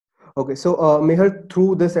Okay, so Mehar,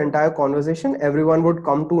 through this entire conversation, everyone would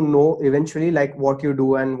come to know eventually like what you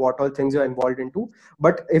do and what all things you're involved into.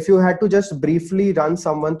 But if you had to just briefly run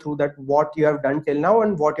someone through that, what you have done till now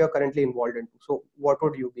and what you're currently involved into, so what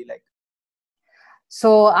would you be like?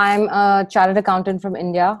 So I'm a chartered accountant from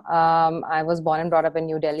India. I was born and brought up in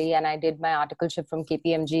New Delhi, and I did my articleship from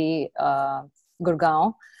KPMG,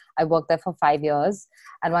 Gurgaon. I worked there for 5 years,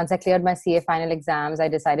 and once I cleared my CA final exams, I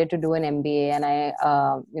decided to do an MBA, and I,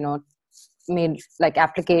 made like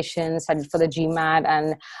applications, studied for the GMAT,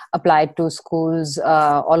 and applied to schools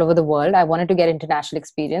all over the world. I wanted to get international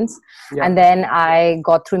experience, Yeah. and then I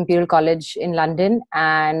got through Imperial College in London,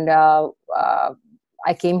 and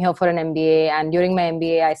I came here for an MBA, and during my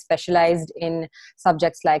MBA, I specialized in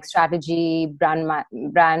subjects like strategy, brand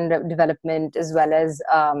development, as well as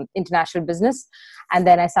international business. And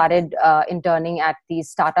then I started interning at these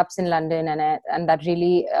startups in London, and that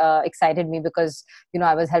really excited me because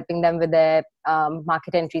I was helping them with their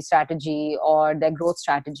market entry strategy or their growth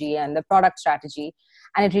strategy and the product strategy,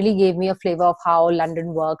 and it really gave me a flavor of how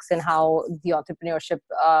London works and how the entrepreneurship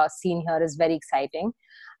scene here is very exciting.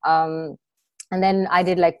 And then I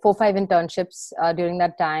did like 4 or 5 internships during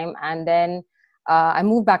that time. And then I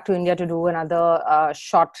moved back to India to do another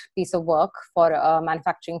short piece of work for a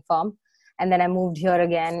manufacturing firm. And then I moved here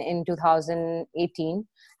again in 2018.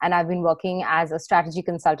 And I've been working as a strategy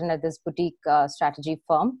consultant at this boutique strategy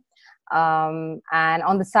firm. And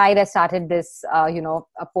on the side, I started this,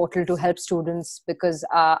 a portal to help students because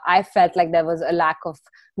I felt like there was a lack of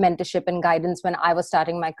mentorship and guidance when I was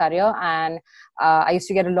starting my career. And I used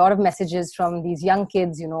to get a lot of messages from these young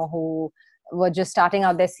kids, who were just starting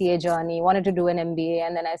out their CA journey, wanted to do an MBA.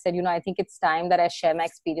 And then I said, I think it's time that I share my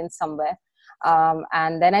experience somewhere.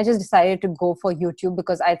 And then I just decided to go for YouTube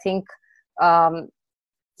because I think,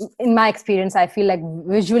 in my experience, I feel like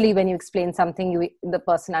visually when you explain something, the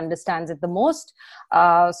person understands it the most.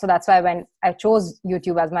 So that's why I chose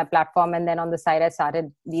YouTube as my platform. And then on the side, I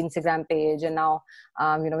started the Instagram page. And now,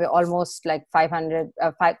 we're almost like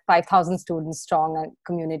 5,000 students strong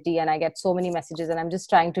community. And I get so many messages, and I'm just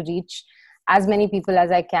trying to reach as many people as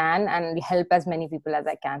I can and help as many people as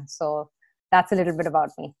I can. So that's a little bit about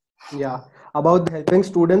me. Yeah, about the helping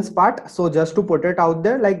students part. So just to put it out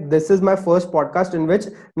there, like this is my first podcast in which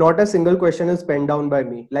not a single question is penned down by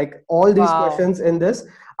me. Like all these Wow. questions in this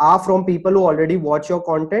are from people who already watch your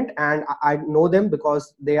content, and I know them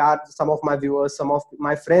because they are some of my viewers, some of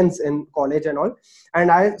my friends in college and all.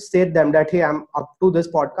 And I said them that, hey, I'm up to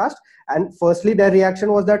this podcast. And firstly, their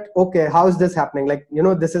reaction was that, okay, how is this happening? Like,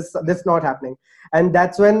 this not happening. And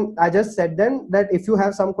that's when I just said them that if you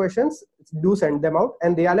have some questions, do send them out.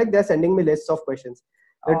 And they are like, they're sending me lists of questions.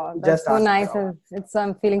 Oh, that's Just so ask nice. around.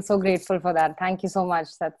 I'm feeling so grateful for that. Thank you so much.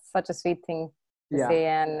 That's such a sweet thing to Yeah. say.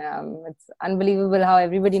 And it's unbelievable how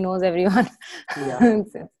everybody knows everyone. Yeah.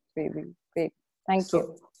 It's crazy. Great. Thank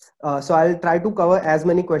you. So I'll try to cover as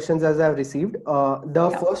many questions as I've received. The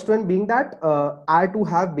Yeah. first one being that I too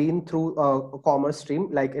have been through a commerce stream,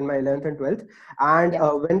 like in my 11th and 12th. And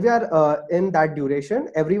Yeah. when we are in that duration,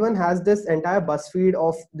 everyone has this entire BuzzFeed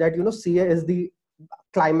of that, CA is the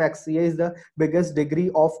climax. CA is the biggest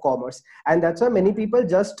degree of commerce, and that's why many people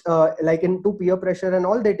just like into peer pressure and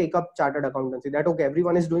all, they take up chartered accountancy, that okay,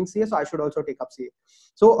 everyone is doing CA, so I should also take up CA.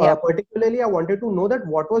 So Yeah. particularly I wanted to know that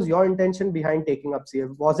what was your intention behind taking up CA?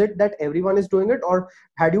 Was it that everyone is doing it, or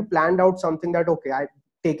had you planned out something that okay, I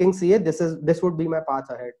taking CA, this would be my path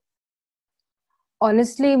ahead?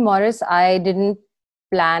 Honestly, Morris, I didn't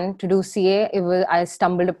plan to do CA. I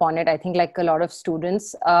stumbled upon it. I think like a lot of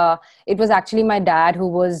students, it was actually my dad who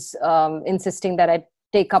was insisting that I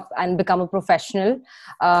take up and become a professional.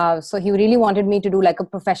 So he really wanted me to do like a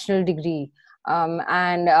professional degree.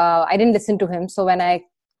 And I didn't listen to him. So when I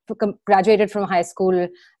graduated from high school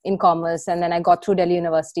in commerce, and then I got through Delhi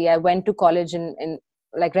University, I went to college in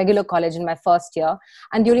like regular college in my first year.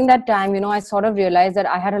 And during that time, I sort of realized that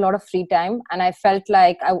I had a lot of free time, and I felt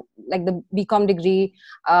like the BCom degree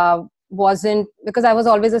wasn't, because I was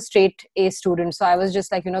always a straight A student. So I was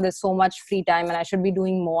just like, there's so much free time and I should be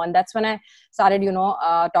doing more. And that's when I started,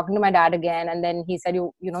 talking to my dad again. And then he said,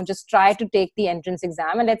 just try to take the entrance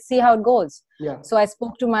exam and let's see how it goes. Yeah. So I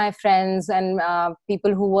spoke to my friends and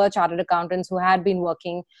people who were chartered accountants who had been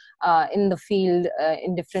working in the field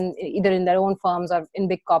in different, either in their own firms or in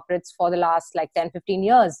big corporates for the last like 10-15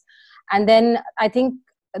 years. And then I think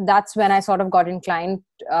that's when I sort of got inclined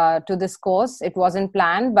to this course. It wasn't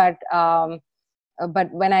planned, but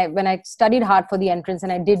when I studied hard for the entrance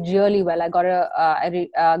and I did really well, I got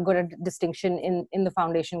a distinction in the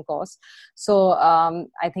foundation course. So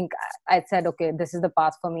I think I said, okay, this is the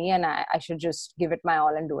path for me, and I should just give it my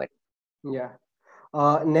all and do it. Yeah.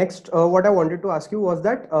 Next, what I wanted to ask you was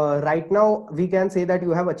that right now we can say that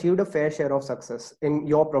you have achieved a fair share of success in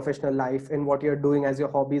your professional life, in what you're doing as your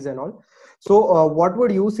hobbies and all. So, what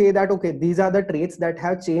would you say that, okay, these are the traits that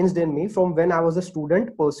have changed in me from when I was a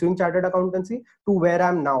student pursuing chartered accountancy to where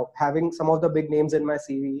I'm now, having some of the big names in my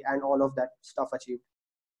CV and all of that stuff achieved?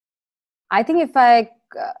 I think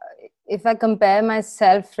if I compare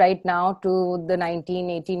myself right now to the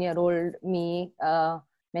 19, 18-year-old me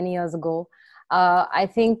many years ago, I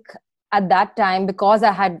think at that time, because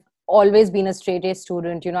I had always been a straight A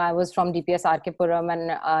student, I was from DPS RK Puram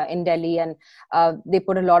and in Delhi, and they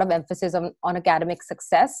put a lot of emphasis on academic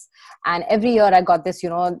success. And every year I got this,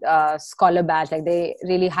 scholar badge. Like, they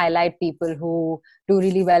really highlight people who do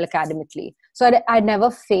really well academically. So I never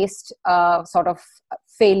faced sort of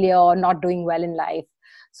failure or not doing well in life.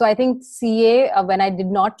 So I think CA, when I did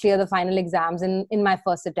not clear the final exams in my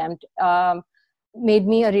first attempt, made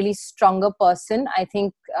me a really stronger person. I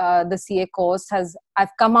think the CA course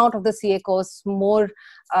I've come out of the CA course more,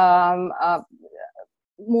 I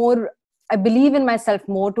believe in myself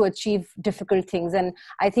more to achieve difficult things. And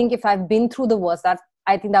I think if I've been through the worst,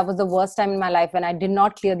 I think that was the worst time in my life when I did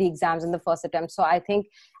not clear the exams in the first attempt. So I think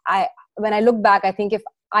when I look back, I think if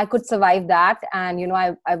I could survive that, and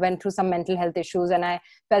I went through some mental health issues and I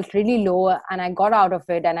felt really low, and I got out of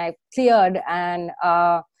it and I cleared. And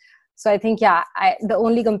so I think, the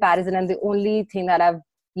only comparison and the only thing that I've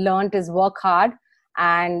learned is work hard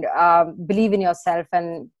and believe in yourself,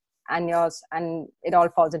 and it all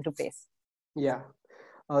falls into place. Yeah.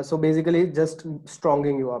 So basically just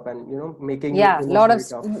stronging you up and, making you emotionally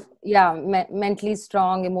tough. Mentally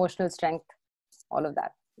strong, emotional strength, all of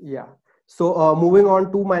that. Yeah. So moving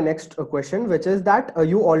on to my next question, which is that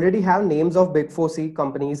you already have names of big 4C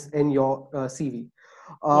companies in your CV.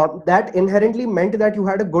 That inherently meant that you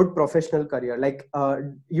had a good professional career. Like,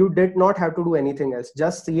 you did not have to do anything else,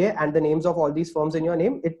 just CA and the names of all these firms in your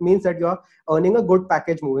name. It means that you're earning a good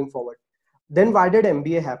package moving forward. Then why did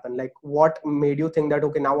MBA happen? Like, what made you think that,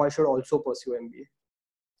 okay, now I should also pursue MBA?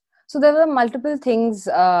 So there were multiple things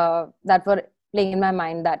that were playing in my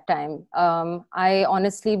mind that time. I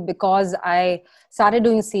honestly, because I started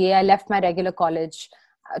doing CA, I left my regular college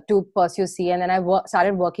to pursue CA, and then I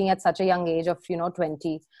started working at such a young age of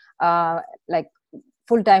 20, like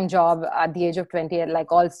full-time job at the age of 20,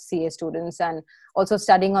 like all CA students, and also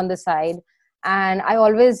studying on the side. And I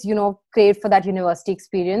always craved for that university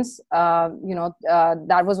experience.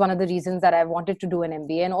 That was one of the reasons that I wanted to do an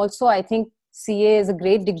MBA. And also I think CA is a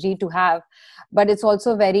great degree to have, but it's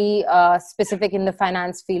also very specific in the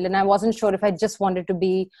finance field. And I wasn't sure if I just wanted to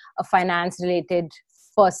be a finance related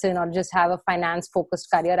person or just have a finance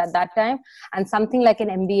focused career at that time. And something like an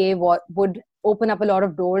MBA would open up a lot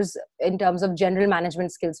of doors in terms of general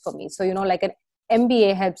management skills for me. So, like an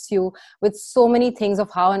MBA helps you with so many things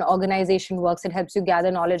of how an organization works. It helps you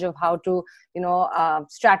gather knowledge of how to,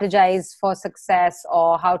 strategize for success,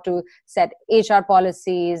 or how to set HR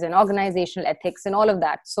policies and organizational ethics and all of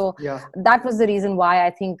that. So that was the reason why I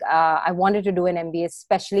think I wanted to do an MBA,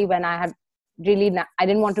 especially when I had I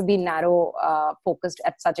didn't want to be narrow focused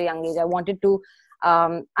at such a young age. I wanted to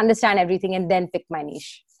understand everything and then pick my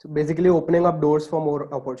niche. So basically opening up doors for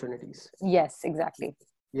more opportunities. Yes, exactly.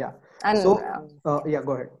 Yeah. And so, go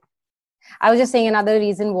ahead. I was just saying another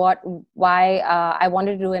reason why I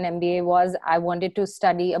wanted to do an MBA was I wanted to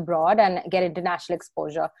study abroad and get international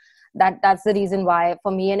exposure. That's the reason why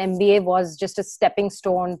for me an MBA was just a stepping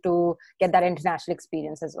stone to get that international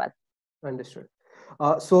experience as well. Understood.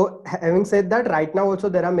 So having said that, right now also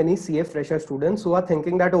there are many CA fresher students who are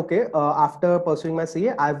thinking that, okay, after pursuing my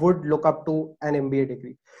CA, I would look up to an MBA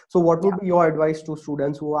degree. So what would be your advice to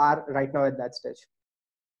students who are right now at that stage?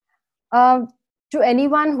 To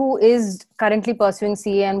anyone who is currently pursuing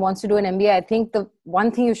CA and wants to do an MBA, I think the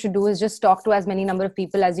one thing you should do is just talk to as many number of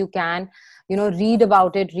people as you can, read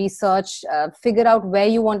about it, research, figure out where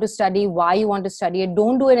you want to study, why you want to study it.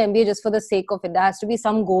 Don't do an MBA just for the sake of it. There has to be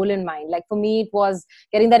some goal in mind. Like for me, it was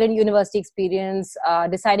getting that in university experience,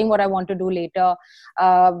 deciding what I want to do later,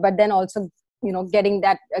 but then also getting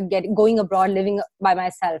that, going abroad, living by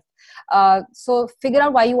myself. So figure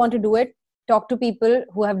out why you want to do it. Talk to people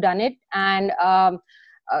who have done it, and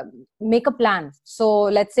make a plan. So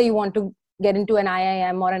let's say you want to get into an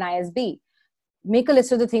IIM or an ISB. Make a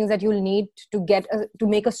list of the things that you'll need to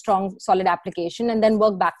make a strong, solid application, and then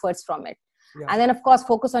work backwards from it. Yeah. And then, of course,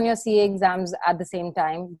 focus on your CA exams at the same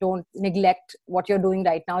time. Don't neglect what you're doing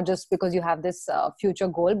right now just because you have this future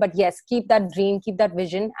goal. But yes, keep that dream, keep that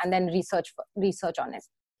vision, and then research on it.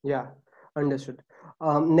 Yeah, understood.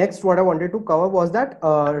 Next, what I wanted to cover was that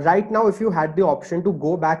right now, if you had the option to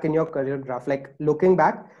go back in your career graph, like looking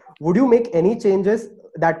back, would you make any changes?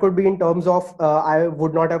 That could be in terms of I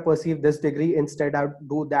would not have perceived this degree, instead I would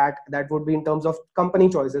do that. That would be in terms of company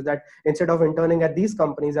choices, that instead of interning at these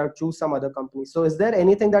companies, I would choose some other companies. So is there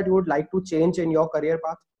anything that you would like to change in your career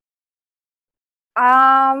path?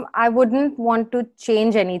 I wouldn't want to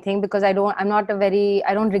change anything because I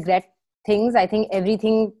don't regret things. I think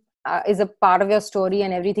everything is a part of your story,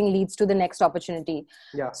 and everything leads to the next opportunity.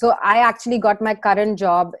 Yeah. So I actually got my current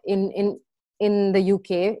job in the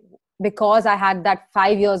UK because I had that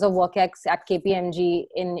 5 years of work at KPMG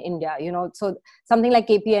in India, so something like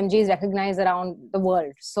KPMG is recognized around the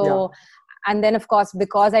world. So, Yeah. and then of course,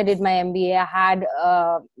 because I did my MBA, I had,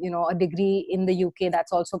 a degree in the UK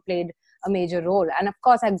that's also played a major role. And of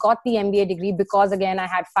course, I got the MBA degree because, again, I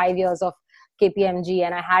had 5 years of KPMG,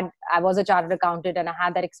 and I was a chartered accountant, and I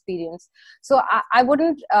had that experience. So I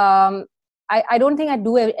wouldn't, I don't think I'd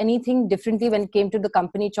do anything differently when it came to the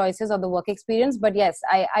company choices or the work experience. But yes,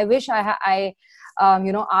 I wish I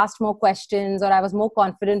asked more questions, or I was more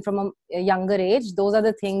confident from a younger age. Those are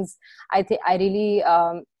the things I think I really,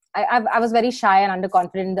 I was very shy and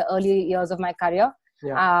underconfident in the early years of my career.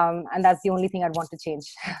 Yeah. And that's the only thing I'd want to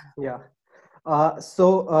change. Yeah.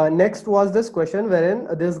 So next was this question wherein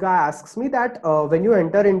this guy asks me that when you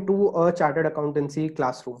enter into a chartered accountancy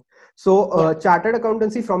classroom, so chartered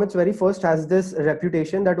accountancy from its very first has this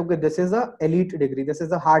reputation that, okay, this is a elite degree, this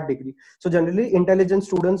is a hard degree. So generally intelligent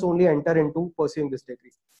students only enter into pursuing this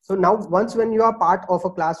degree. So now once when you are part of a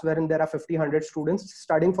class wherein there are 50, 100 students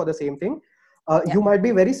studying for the same thing, you might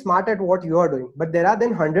be very smart at what you are doing, but there are then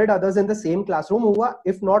 100 others in the same classroom who are,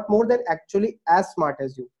 if not more than, actually as smart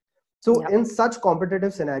as you. So in such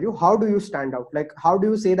competitive scenario, how do you stand out? Like, how do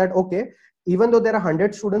you say that, okay, even though there are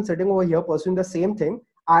 100 students sitting over here pursuing the same thing,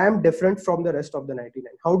 I am different from the rest of the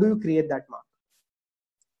 99? How do you create that mark?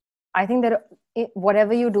 I think that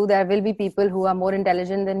whatever you do, there will be people who are more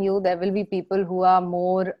intelligent than you. There will be people who are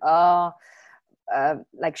more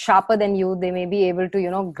like sharper than you. They may be able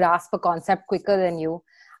to, grasp a concept quicker than you.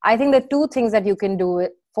 I think the two things that you can do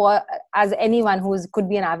for, as anyone could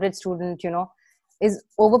be an average student, is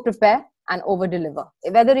over prepare and over deliver.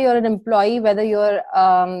 Whether you're an employee, whether you're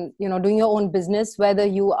doing your own business, whether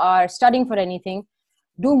you are studying for anything,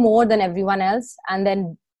 do more than everyone else, and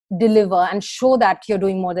then deliver and show that you're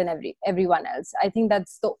doing more than everyone else. I think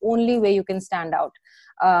that's the only way you can stand out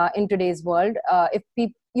in today's world.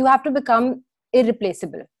 You have to become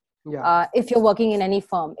irreplaceable. If you're working in any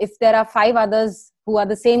firm, if there are 5 others who are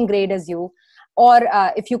the same grade as you, or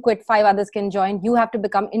if you quit, 5 others can join, you have to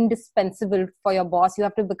become indispensable for your boss. You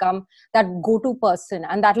have to become that go-to person,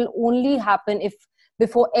 and that will only happen if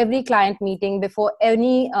before every client meeting, before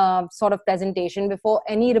any sort of presentation, before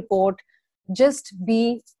any report, just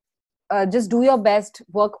do your best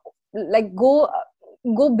work, like go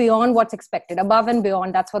beyond what's expected, above and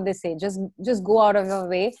beyond. That's what they say. Just go out of your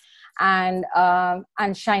way and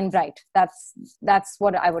shine bright. That's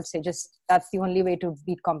what I would say. That's the only way to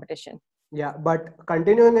beat competition. Yeah, but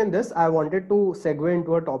continuing in this, I wanted to segue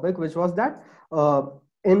into a topic, which was that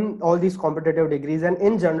in all these competitive degrees and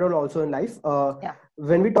in general also in life,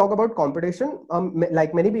 when we talk about competition,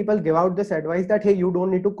 like many people give out this advice that, hey, you don't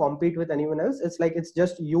need to compete with anyone else. It's like, it's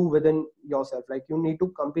just you within yourself. Like, you need to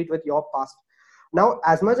compete with your past. Now,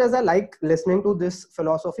 as much as I like listening to this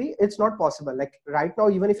philosophy, it's not possible. Like right now,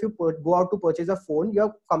 even if you go out to purchase a phone,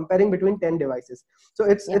 you're comparing between 10 devices. So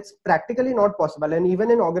it's practically not possible. And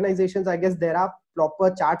even in organizations, I guess there are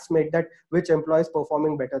proper charts made that which employee is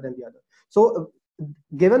performing better than the other. So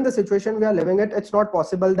given the situation we are living in, it's not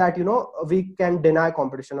possible that, we can deny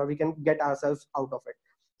competition or we can get ourselves out of it.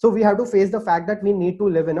 So we have to face the fact that we need to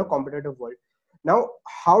live in a competitive world. Now,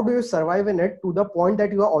 how do you survive in it to the point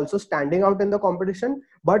that you are also standing out in the competition,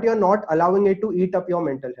 but you're not allowing it to eat up your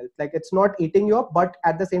mental health? Like, it's not eating you up, but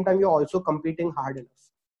at the same time, you're also competing hard enough.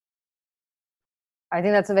 I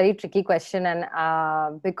think that's a very tricky question.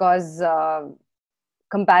 And because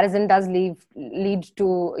comparison does lead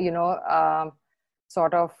to,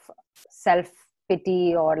 sort of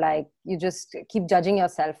self-pity, or like you just keep judging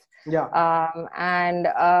yourself. And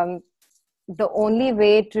the only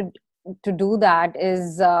way to do that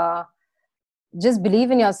is just believe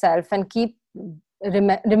in yourself and keep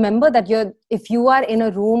remember that if you are in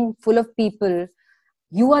a room full of people,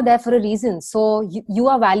 you are there for a reason. So you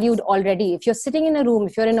are valued already. If you're sitting in a room,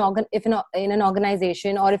 if you're in an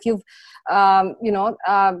organization, or if you've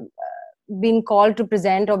been called to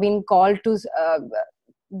present or been called to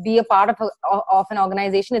be a part of an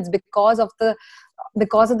organization, it's because of the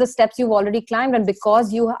steps you've already climbed, and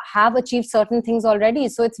because you have achieved certain things already.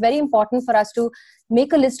 So it's very important for us to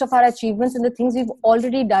make a list of our achievements and the things we've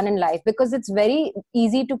already done in life, because it's very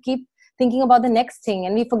easy to keep thinking about the next thing,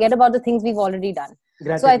 and we forget about the things we've already done.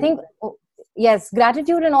 So I Gratitude. think, yes,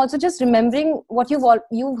 gratitude, and also just remembering what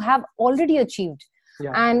you have already achieved,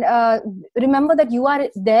 Yeah. and remember that you are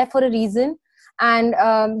there for a reason, and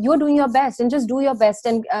you're doing your best, and just do your best.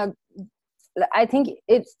 And I think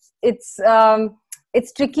it's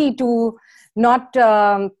tricky to not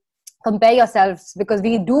compare yourselves, because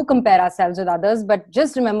we do compare ourselves with others, but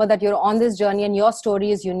just remember that you're on this journey and your story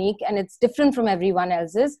is unique and it's different from everyone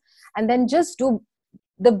else's, and then just do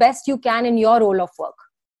the best you can in your role of work.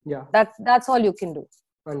 Yeah. That's all you can do.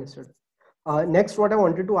 Understood. Next, what I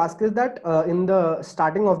wanted to ask is that in the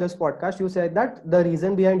starting of this podcast, you said that the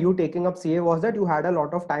reason behind you taking up CA was that you had a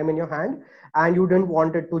lot of time in your hand and you didn't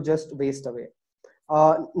want it to just waste away.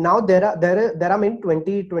 Now there are many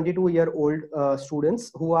 22-year-old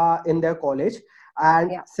students who are in their college,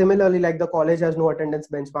 and Yeah. similarly, like the college has no attendance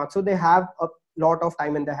benchmark, so they have a lot of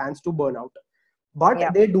time in their hands to burn out. But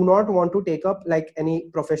Yeah. they do not want to take up like any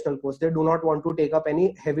professional course. They do not want to take up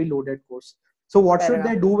any heavy loaded course. So what Fair should enough.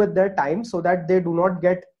 they do with their time so that they do not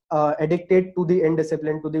get addicted to the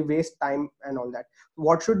indiscipline, to the waste time and all that?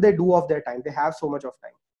 What should they do of their time? They have so much of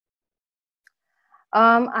time.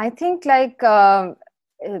 I think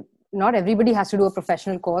not everybody has to do a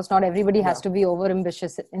professional course. Not everybody has Yeah. to be over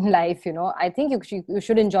ambitious in life. I think you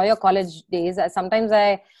should enjoy your college days. Sometimes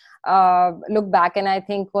I look back and I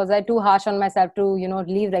think, was I too harsh on myself to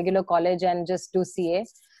leave regular college and just do CA?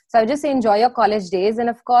 So I would just say enjoy your college days. And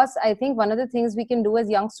of course, I think one of the things we can do as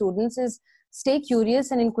young students is stay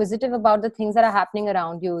curious and inquisitive about the things that are happening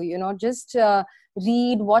around you. Just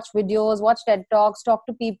read, watch videos, watch TED Talks, talk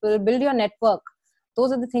to people, build your network.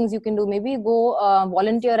 Those are the things you can do. Maybe go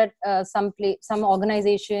volunteer at some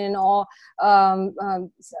organization, or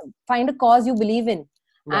find a cause you believe in,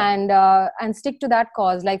 Yeah. and stick to that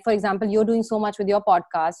cause. Like, for example, you're doing so much with your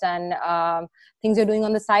podcast, and things you're doing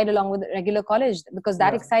on the side along with regular college, because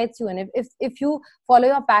that Yeah. excites you. And if you follow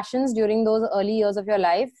your passions during those early years of your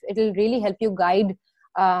life, it will really help you guide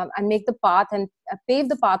and make the path and pave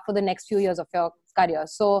the path for the next few years of your career.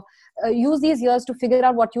 So use these years to figure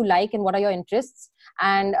out what you like and what are your interests,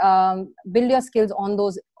 and build your skills on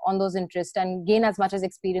those interests, and gain as much as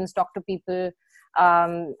experience, talk to people,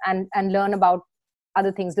 and learn about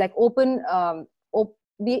other things. Like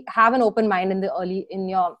have an open mind in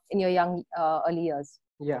your young early years.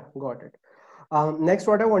 Yeah, got it. Next,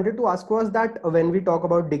 what I wanted to ask was that when we talk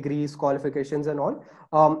about degrees, qualifications, and all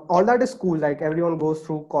Yeah. that is cool. Like everyone goes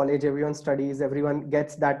through college, everyone studies, everyone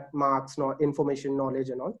gets that marks, information, knowledge,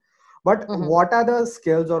 and all. But Mm-hmm. what are the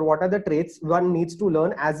skills or what are the traits one needs to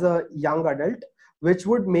learn as a young adult, which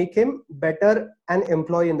would make him better an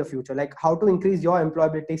employee in the future? Like how to increase your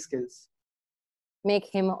employability skills? Make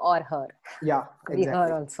him or her. Yeah, Could be her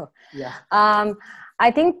exactly. also. Yeah.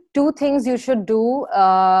 I think two things you should do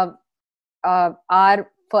are,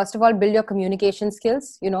 first of all, build your communication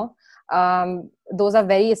skills. Those are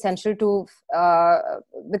very essential to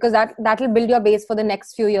because that will build your base for the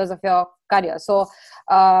next few years of your career. So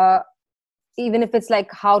even if it's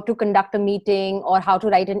like how to conduct a meeting, or how to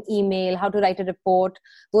write an email, how to write a report,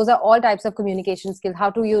 those are all types of communication skills. How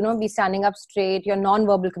to be standing up straight, your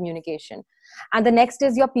non-verbal communication. And the next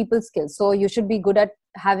is your people skills. So you should be good at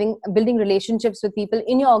building relationships with people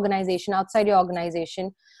in your organization, outside your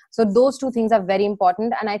organization. So those two things are very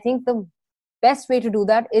important. And I think the best way to do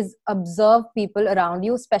that is observe people around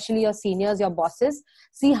you, especially your seniors, your bosses.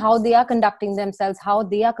 See how they are conducting themselves, how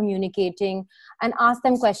they are communicating, and ask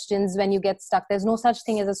them questions when you get stuck. There's no such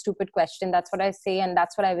thing as a stupid question. That's what I say, and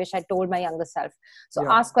that's what I wish I told my younger self. So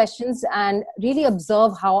Yeah. ask questions and really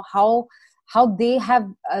observe how they have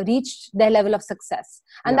reached their level of success.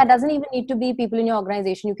 And Yeah. that doesn't even need to be people in your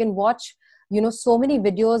organization. You can watch so many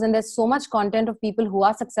videos, and there's so much content of people who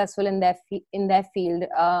are successful in their field.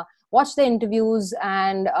 Watch the interviews,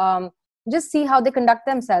 and just see how they conduct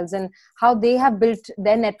themselves and how they have built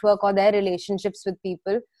their network or their relationships with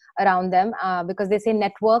people around them, because they say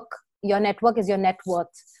your network is your net worth.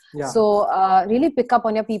 Yeah. So really pick up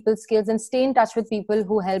on your people skills and stay in touch with people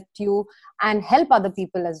who helped you, and help other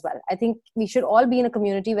people as well. I think we should all be in a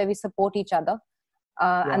community where we support each other.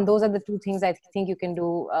 Yeah. And those are the two things I think you can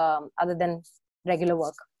do other than regular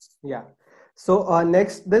work. Yeah. So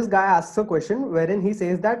next, this guy asks a question wherein he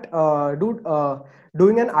says that, dude,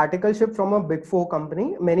 doing an articleship from a big four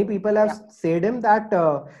company, many people have Yeah. said him that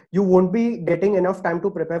you won't be getting enough time to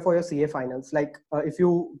prepare for your CA finals. Like if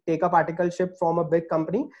you take up articleship from a big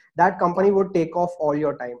company, that company Yeah. would take off all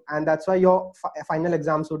your time, and that's why your final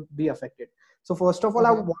exams would be affected. So first of all,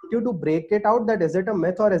 I Mm-hmm. want you to break it out, that is it a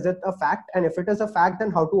myth or is it a fact? And if it is a fact,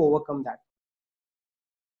 then how to overcome that?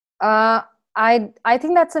 I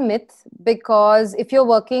think that's a myth, because if you're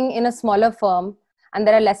working in a smaller firm and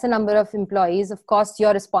there are lesser number of employees, of course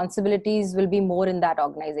your responsibilities will be more in that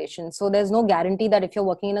organization. So there's no guarantee that if you're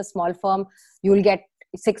working in a small firm, you'll get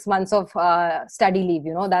 6 months of study leave.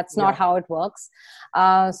 That's not Yeah. how it works.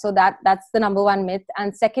 So that's the number one myth.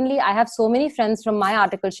 And secondly, I have so many friends from my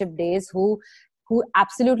articleship days who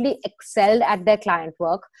absolutely excelled at their client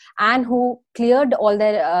work and who cleared all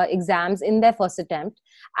their exams in their first attempt,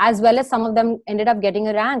 as well as some of them ended up getting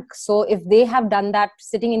a rank. So if they have done that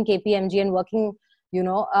sitting in KPMG and working, you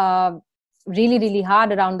know, really, really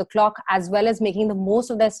hard around the clock, as well as making the most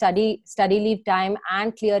of their study leave time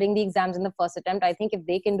and clearing the exams in the first attempt, I think if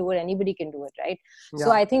they can do it, anybody can do it, right? So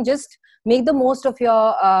Yeah. I think just make the most of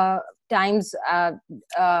your times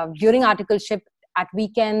during articleship, at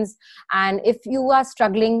weekends. And if you are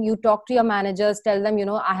struggling, you talk to your managers, tell them,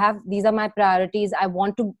 these are my priorities. I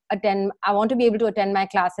want to be able to attend my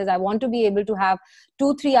classes. I want to be able to have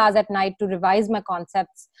 2-3 hours at night to revise my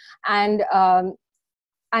concepts, and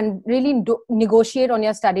really negotiate on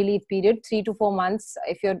your study leave period, 3 to 4 months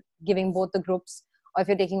if you're giving both the groups, or if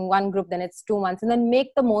you're taking one group, then it's 2 months, and then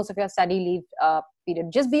make the most of your study leave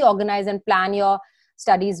period. Just be organized and plan your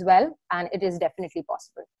studies well, and it is definitely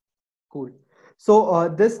possible. Cool. So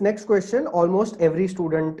this next question, almost every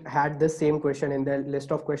student had this same question in their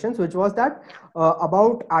list of questions, which was that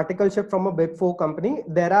about articleship from a big four company.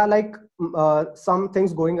 There are like some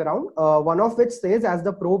things going around. One of which says, as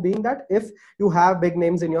the pro, being that if you have big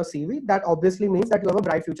names in your CV, that obviously means that you have a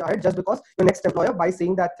bright future ahead, just because your next employer, by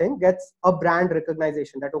seeing that thing, gets a brand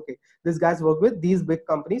recognition that, okay, this guy's worked with these big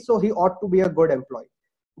companies, so he ought to be a good employee.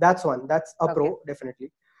 That's one. That's a pro,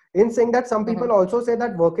 definitely. In saying that, some people also say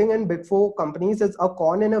that working in big four companies is a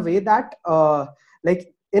con, in a way that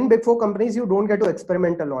like in big four companies you don't get to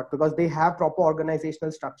experiment a lot because they have proper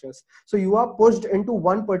organizational structures. So you are pushed into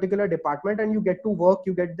one particular department and you get to work,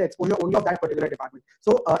 you get the exposure only of that particular department.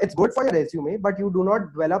 So it's good for your resume, but you do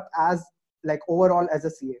not develop as like overall as a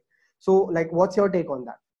CA. So like, what's your take on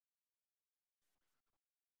that?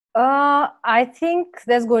 I think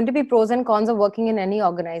there's going to be pros and cons of working in any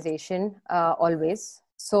organization, always.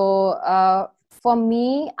 So for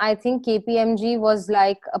me, I think KPMG was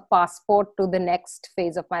like a passport to the next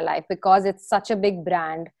phase of my life, because it's such a big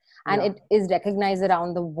brand and it is recognized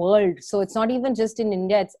around the world. So it's not even just in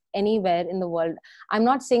India, it's anywhere in the world. I'm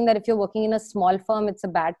not saying that if you're working in a small firm, it's a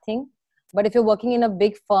bad thing. But if you're working in a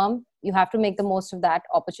big firm, you have to make the most of that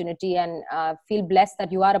opportunity and feel blessed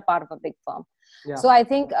that you are a part of a big firm. Yeah. So I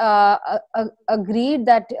think agreed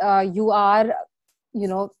that you are,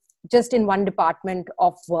 just in one department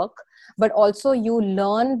of work, but also you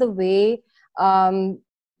learn the way,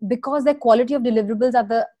 because the quality of deliverables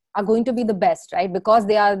are going to be the best, right? Because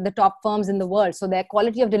they are the top firms in the world, so their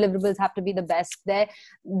quality of deliverables have to be the best. You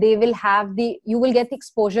will get the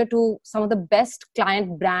exposure to some of the best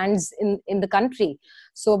client brands in the country.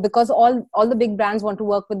 So because all the big brands want to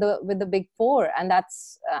work with the big four, and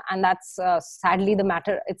that's sadly the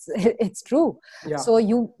matter. It's true. Yeah. So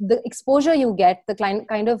the exposure you get, the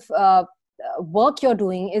kind of work you're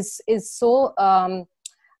doing is so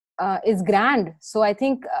is grand. So I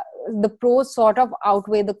think the pros sort of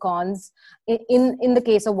outweigh the cons in the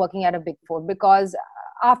case of working at a big four, because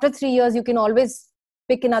after 3 years you can always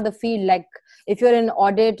pick another field. Like if you're in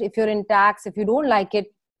audit, if you're in tax, if you don't like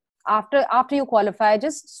it, after you qualify,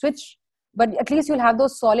 just switch. But at least you'll have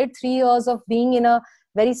those solid 3 years of being in a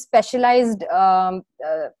very specialized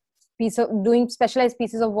doing specialized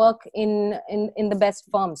pieces of work in the best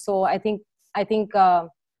firms. So I think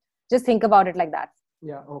just think about it like that.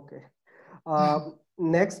 Yeah. Okay.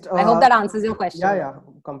 Next. I hope that answers your question. Yeah,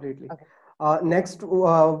 completely. Okay. Next,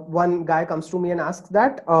 one guy comes to me and asks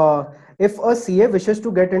that if a CA wishes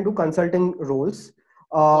to get into consulting roles,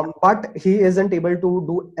 but he isn't able to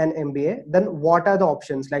do an MBA, then what are the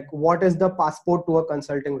options? Like, what is the passport to a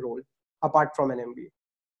consulting role apart from an MBA?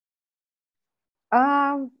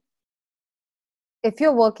 If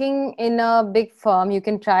you're working in a big firm, you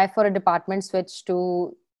can try for a department switch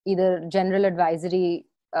to either general advisory,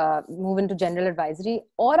 move into general advisory,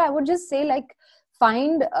 or I would just say, like,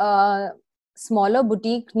 find smaller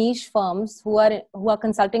boutique niche firms who are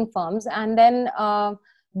consulting firms, and then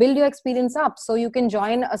build your experience up. So you can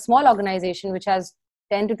join a small organization which has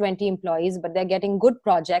 10 to 20 employees, but they're getting good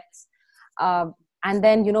projects, and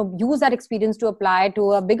then use that experience to apply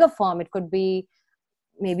to a bigger firm. It could be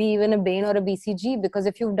maybe even a Bain or a BCG, because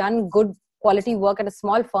if you've done good quality work at a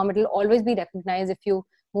small firm, it will always be recognized if you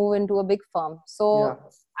move into a big firm. So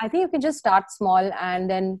I think you can just start small and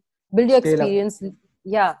then build your experience.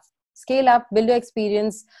 Scale up, build your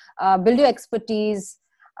experience, build your expertise,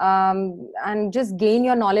 and just gain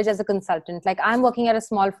your knowledge as a consultant. Like I'm working at a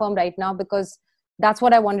small firm right now because that's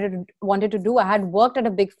what I wanted to do. I had worked at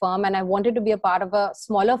a big firm and I wanted to be a part of a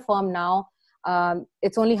smaller firm now.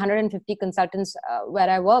 It's only 150 consultants where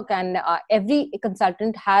I work, and every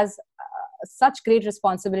consultant has such great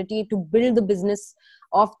responsibility to build the business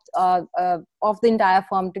of the entire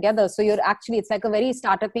firm together. So you're actually, it's like a very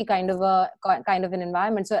startup-y kind of an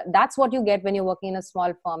environment. So that's what you get when you're working in a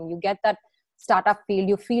small firm. You get that startup feel.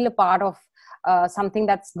 You feel a part of something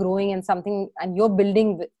that's growing and you're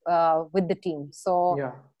building with the team. So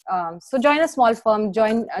so join a small firm,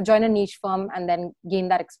 join a niche firm, and then gain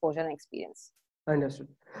that exposure and experience. Understood.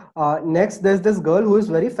 Next, there's this girl who is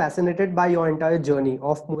very fascinated by your entire journey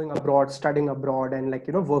of moving abroad, studying abroad, and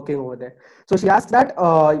working over there. So she asked that,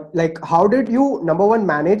 how did you, number one,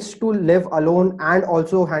 manage to live alone and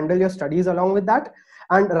also handle your studies along with that?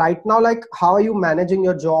 And right now, how are you managing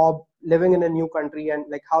your job, living in a new country, and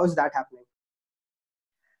how is that happening?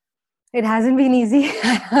 It hasn't been easy.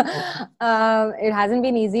 It hasn't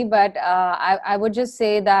been easy, but I would just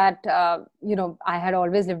say that, I had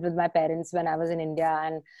always lived with my parents when I was in India.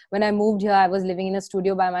 And when I moved here, I was living in a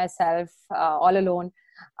studio by myself, all alone,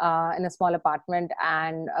 in a small apartment.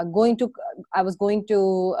 And I was going to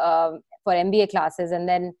for MBA classes, and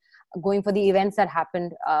then going for the events that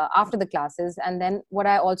happened after the classes. And then what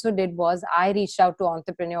I also did was I reached out to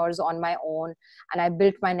entrepreneurs on my own, and I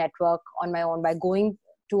built my network on my own by going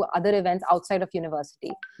to other events outside of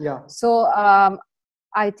university. So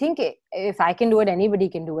I think if I can do it, anybody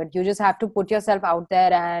can do it. You just have to put yourself out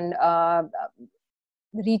there and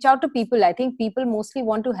reach out to people. I think people mostly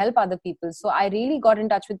want to help other people. So I really got in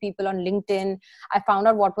touch with people on LinkedIn. I found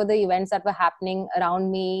out what were the events that were happening around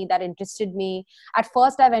me that interested me. At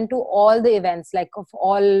first, I went to all the events, like of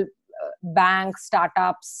all banks,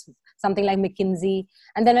 startups, something like McKinsey.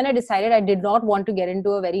 And then when I decided I did not want to get into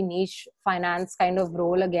a very niche finance kind of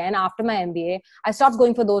role again after my MBA, I stopped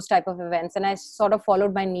going for those type of events, and I sort of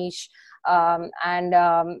followed my niche and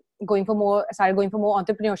started going for more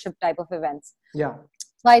entrepreneurship type of events.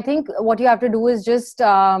 So I think what you have to do is just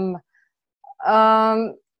when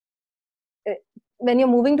you're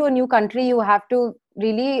moving to a new country, you have to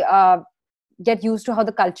really get used to how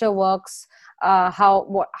the culture works,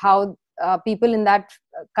 how people in that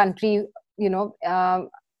country,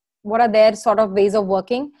 what are their sort of ways of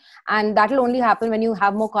working. And that will only happen when you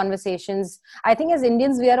have more conversations. I think as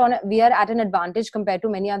Indians, we are at an advantage compared to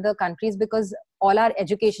many other countries because all our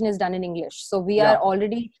education is done in English. So we are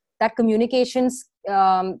already that communications,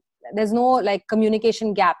 there's no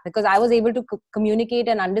communication gap, because I was able to communicate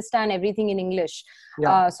and understand everything in English.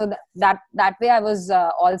 So that way I was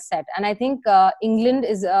all set. And I think England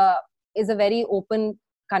is a very open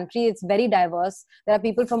country. It's very diverse. There are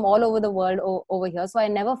people from all over the world over here. So I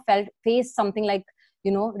never faced something like,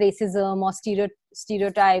 racism or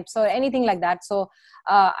stereotypes or anything like that. So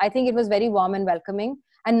I think it was very warm and welcoming.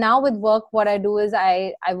 And now with work, what I do is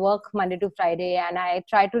I work Monday to Friday, and I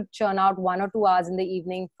try to churn out 1 or 2 hours in the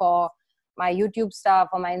evening for my YouTube stuff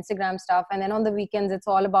or my Instagram stuff. And then on the weekends, it's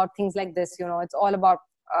all about things like this. It's all about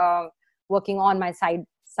working on my side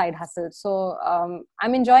hustle. So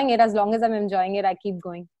I'm enjoying it. As long as I'm enjoying it, I keep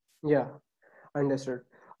going. Yeah, understood.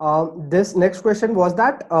 This next question was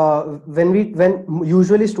that when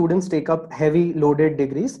usually students take up heavy loaded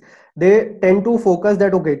degrees, they tend to focus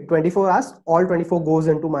that, okay, 24 hours, all 24 goes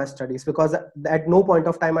into my studies, because at no point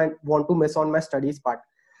of time I want to miss on my studies part.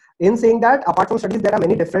 In saying that, apart from studies, there are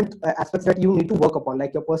many different aspects that you need to work upon,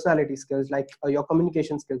 like your personality skills, like your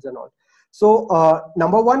communication skills and all. So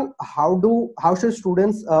number one, how should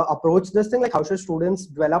students approach this thing? How should students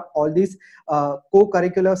develop all these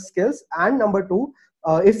co-curricular skills? And number two,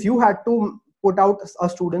 if you had to put out a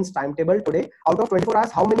student's timetable today, out of 24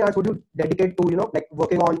 hours, how many hours would you dedicate to,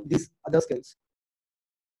 working on these other skills?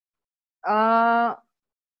 I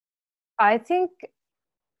think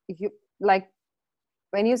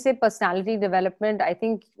when you say personality development, I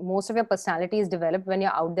think most of your personality is developed when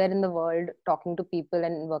you're out there in the world talking to people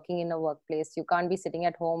and working in a workplace. You can't be sitting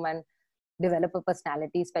at home and develop a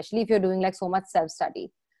personality, especially if you're doing so much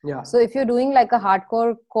self-study. So if you're doing a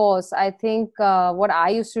hardcore course, I think what I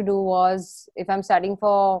used to do was, if I'm studying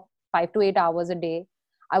for 5 to 8 hours a day,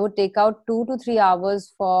 I would take out 2 to 3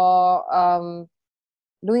 hours for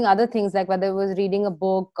doing other things, like whether it was reading a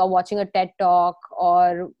book or watching a TED talk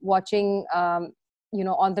or watching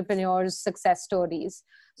entrepreneurs' success stories.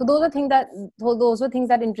 So those are things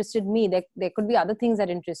that interested me. There could be other things that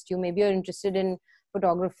interest you. Maybe you're interested in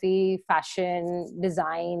photography, fashion,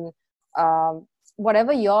 design,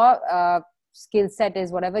 whatever your skill set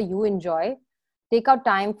is, whatever you enjoy. Take out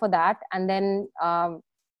time for that, and then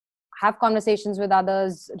have conversations with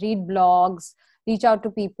others, read blogs, reach out to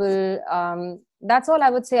people. That's all I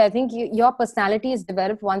would say. I think your personality is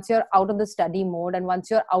developed once you're out of the study mode and once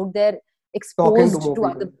you're out there Talking to exposed more to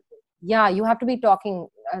other people. people. Yeah, you have to be talking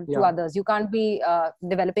to Yeah. others. You can't be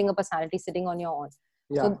developing a personality sitting on your own.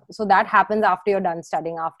 Yeah. So that happens after you're done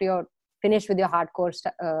studying, after you're finished with your hardcore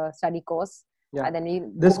study course, Yeah. and then you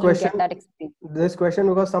This go and get question, that experience.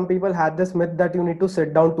 because some people had this myth that you need to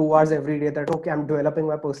sit down 2 hours every day, that okay, I'm developing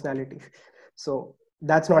my personality. So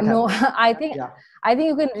that's not No, happening. Yeah. I think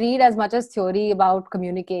you can read as much as theory about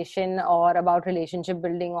communication or about relationship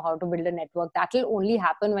building or how to build a network. That will only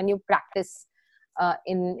happen when you practice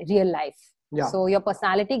in real life. Yeah. So your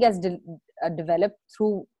personality gets developed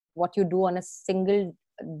through what you do on a single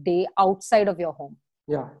day outside of your home.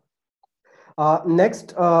 Yeah.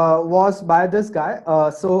 Next was by this guy.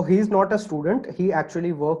 So he's not a student. He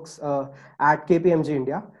actually works at KPMG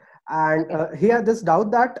India. And Okay. he had this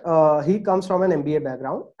doubt that he comes from an MBA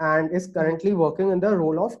background and is currently working in the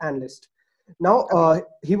role of analyst. Now, Okay.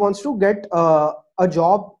 he wants to get a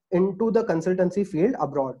job into the consultancy field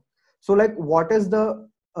abroad. So, like, what is the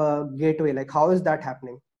gateway? Like, how is that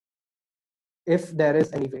happening? If there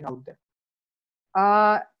is any way out there.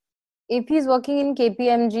 Uh, if he's working in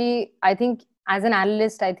KPMG, I think as an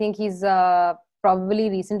analyst, I think he's probably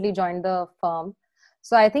recently joined the firm.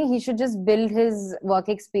 So I think he should just build his work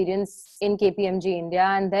experience in KPMG India,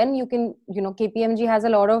 and then you can, KPMG has a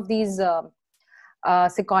lot of these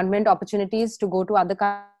secondment opportunities to go to other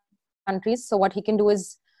countries. So what he can do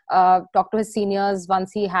is talk to his seniors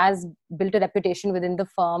once he has built a reputation within the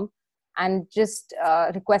firm, and just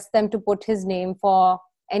request them to put his name for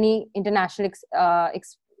any international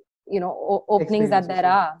openings that there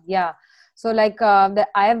are. Yeah. So like I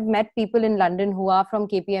have met people in London who are from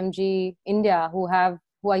KPMG India who are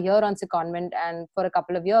here on secondment and for a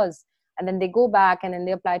couple of years, and then they go back and then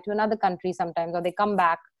they apply to another country sometimes, or they come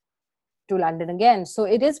back to London again. So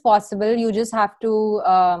it is possible. You just have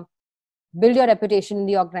to build your reputation in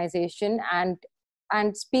the organization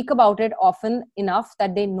and speak about it often enough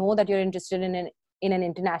that they know that you're interested in an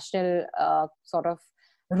international sort of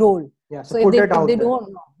role. Yeah. So So if put they it if out they there.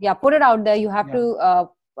 don't know, yeah, put it out there. You have Yeah. to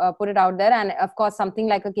put it out there, and of course something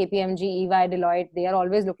like a KPMG, EY, Deloitte, they are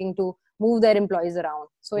always looking to move their employees around.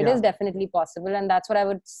 So it Yeah. is definitely possible, and that's what I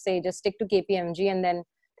would say. Just stick to KPMG and then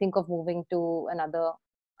think of moving to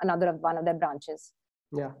another one of their branches.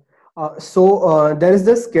 Yeah. So there is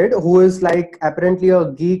this kid who is like apparently a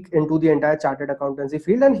geek into the entire chartered accountancy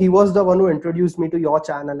field, and he was the one who introduced me to your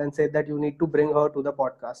channel and said that you need to bring her to the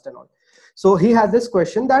podcast and all. So he has this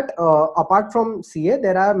question that apart from CA,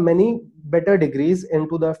 there are many better degrees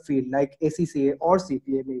into the field like ACCA or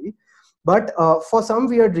CPA maybe. But for some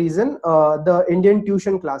weird reason, the Indian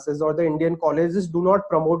tuition classes or the Indian colleges do not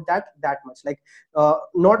promote that much. Like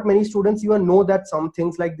not many students even know that some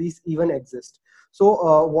things like these even exist.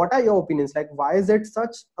 So what are your opinions? Like, why is it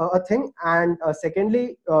such a thing? And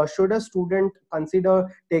secondly, should a student consider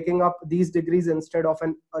taking up these degrees instead of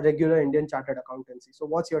a regular Indian chartered accountancy? So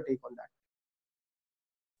what's your take on that?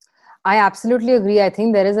 I absolutely agree. I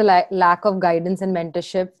think there is a lack of guidance and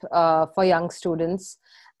mentorship for young students.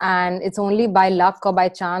 And it's only by luck or by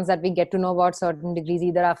chance that we get to know about certain degrees.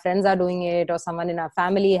 Either our friends are doing it or someone in our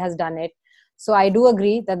family has done it. So I do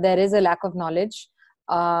agree that there is a lack of knowledge.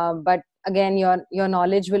 But again, your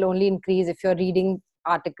knowledge will only increase if you're reading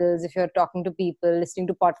articles, if you're talking to people, listening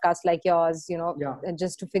to podcasts like yours, Yeah.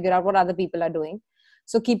 just to figure out what other people are doing.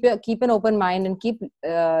 So keep an open mind and keep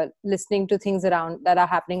listening to things around that are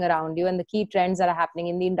happening around you and the key trends that are happening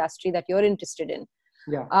in the industry that you're interested in.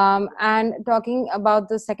 Yeah. And talking about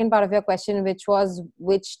the second part of your question, which was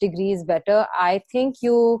which degree is better, I think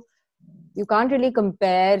you can't really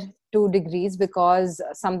compare two degrees, because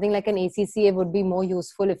something like an ACCA would be more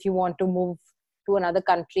useful if you want to move to another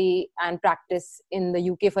country and practice in the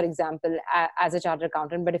UK, for example, as a chartered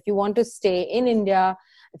accountant. But if you want to stay in India,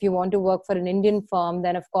 if you want to work for an Indian firm,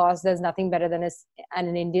 then of course there's nothing better than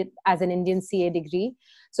an Indian CA degree.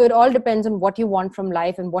 So it all depends on what you want from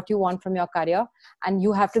life and what you want from your career, and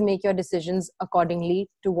you have to make your decisions accordingly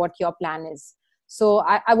to what your plan is. So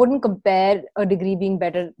I wouldn't compare a degree being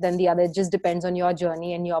better than the other. It just depends on your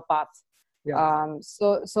journey and your path. Yeah.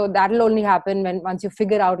 So that'll only happen once you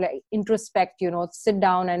figure out, like, introspect, sit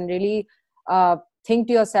down and really think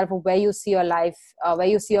to yourself of where you see your life, where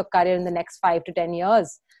you see your career in the next 5 to 10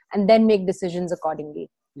 years, and then make decisions accordingly.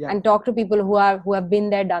 Yeah. And talk to people who have been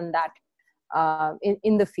there, done that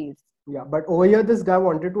in the field. Yeah, but over here, this guy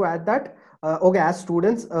wanted to add that, okay, as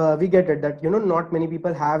students, we get it that, not many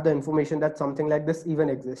people have the information that something like this even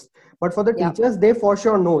exists. But for the Yeah. teachers, they for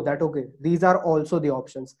sure know that, okay, these are also the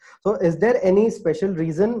options. So is there any special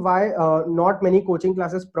reason why not many coaching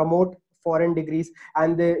classes promote foreign degrees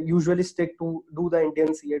and they usually stick to do the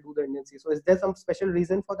Indian CA, do the Indian CA? So is there some special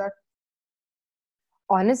reason for that?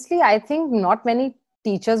 Honestly, I think not many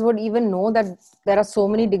teachers would even know that there are so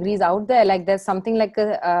many degrees out there. Like there's something like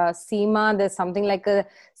a SEMA, there's something like a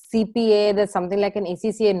CPA, there's something like an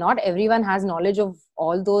ACCA. Not everyone has knowledge of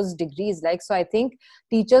all those degrees. Like, so I think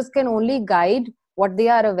teachers can only guide what they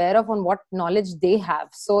are aware of on what knowledge they have.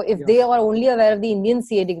 So if Yeah, they are only aware of the Indian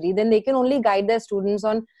CA degree, then they can only guide their students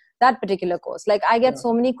on that particular course. Like I get yeah,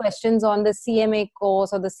 so many questions on the CMA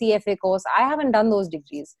course or the CFA course. I haven't done those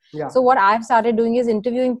degrees. yeah, So what I've started doing is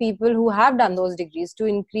interviewing people who have done those degrees to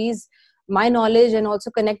increase my knowledge and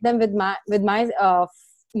also connect them with my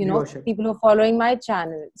viewership. people who are following my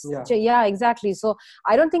channels. Yeah, Yeah, exactly. So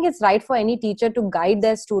I don't think it's right for any teacher to guide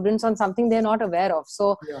their students on something they're not aware of.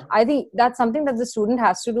 So yeah, I think that's something that the student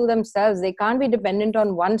has to do themselves. They can't be dependent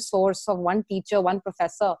on one source of one teacher, one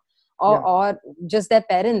professor, yeah. or just their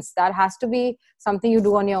parents. That has to be something you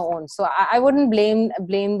do on your own. So I wouldn't blame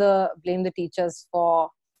the teachers for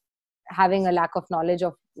having a lack of knowledge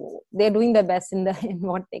of. They're doing their best in the in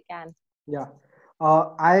what they can. Yeah.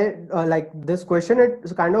 I like this question.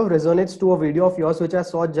 It kind of resonates to a video of yours, which I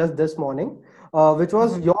saw just this morning, which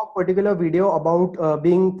was Mhm. your particular video about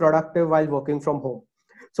being productive while working from home.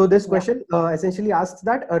 So this Yeah. question essentially asks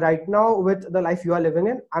that right now with the life you are living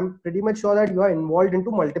in, I'm pretty much sure that you are involved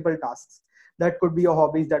into multiple tasks. That could be your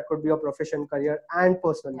hobbies, that could be your profession, career, and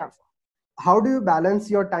personal Yeah. life. How do you balance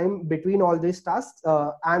your time between all these tasks,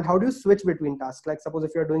 and how do you switch between tasks? Like suppose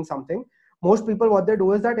if you're doing something, most people what they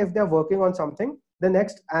do is that if they're working on something, the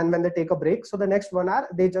next, and when they take a break, so the next 1 hour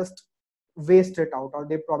they just waste it out, or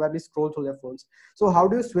they probably scroll through their phones. So how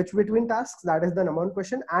do you switch between tasks? That is the number one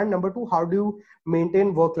question. And number two, how do you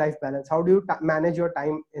maintain work life balance? How do you manage your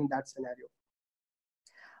time in that scenario?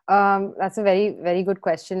 That's a very, very good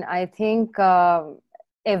question. I think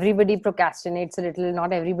everybody procrastinates a little.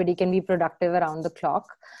 Not everybody can be productive around the clock,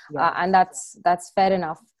 Yeah, and that's fair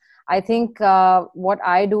enough. I think what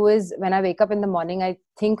I do is when I wake up in the morning, I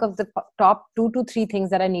think of the top 2 to 3 things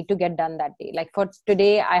that I need to get done that day. Like for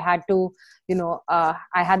today, I had to,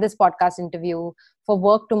 I had this podcast interview. For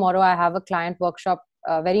work tomorrow, I have a client workshop,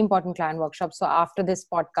 a very important client workshop. So after this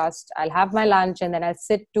podcast, I'll have my lunch and then I'll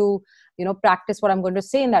sit to practice what I'm going to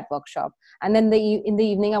say in that workshop. And then in the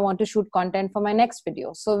evening I want to shoot content for my next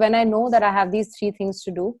video. So when I know that I have these 3 things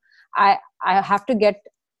to do, I have to get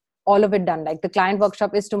all of it done. Like the client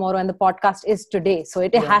workshop is tomorrow and the podcast is today, so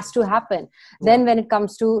it yeah, has to happen. yeah, Then when it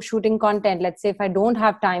comes to shooting content, let's say if I don't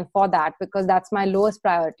have time for that because that's my lowest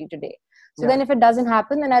priority today, so yeah, then if it doesn't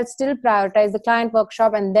happen, then I'll still prioritize the client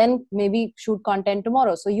workshop and then maybe shoot content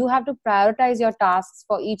tomorrow. So you have to prioritize your tasks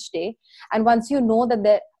for each day. And once you know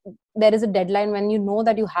that there is a deadline, when you know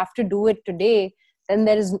that you have to do it today, then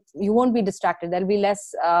you won't be distracted. There'll be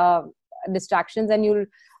less distractions and you'll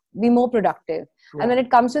be more productive. And yeah, when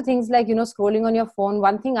it comes to things like scrolling on your phone,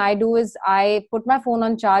 one thing I do is I put my phone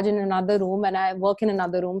on charge in another room and I work in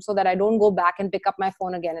another room so that I don't go back and pick up my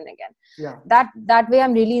phone again and again. yeah, That way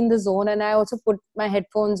I'm really in the zone. And I also put my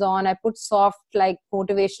headphones on, I put soft like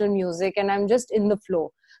motivational music, and I'm just in the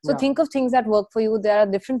flow. So yeah, think of things that work for you. There are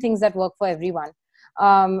different things that work for everyone.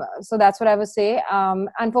 So that's what I would say.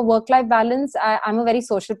 And for work life balance, I'm a very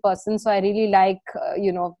social person, so I really like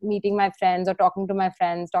meeting my friends or talking to my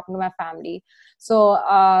friends, talking to my family. So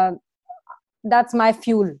that's my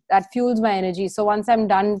fuel. That fuels my energy. So once I'm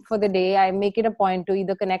done for the day, I make it a point to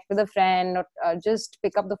either connect with a friend or just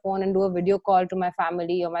pick up the phone and do a video call to my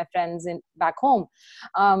family or my friends back home.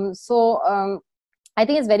 I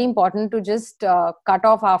think it's very important to just cut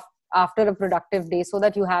off after a productive day so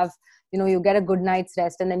that you have, you get a good night's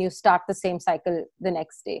rest and then you start the same cycle the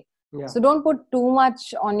next day. yeah. So don't put too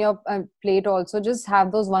much on your plate. Also just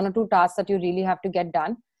have those 1 or 2 tasks that you really have to get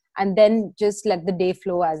done, and then just let the day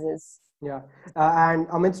flow as is. Yeah. And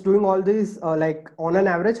amidst doing all these, like on an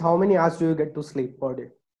average, how many hours do you get to sleep per day?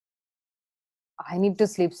 I need to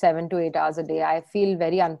sleep 7 to 8 hours a day. I feel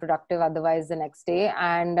very unproductive otherwise the next day.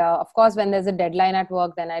 And of course, when there's a deadline at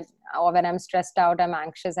work, or when I'm stressed out, I'm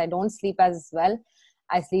anxious, I don't sleep as well.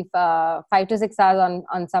 I sleep 5 to 6 hours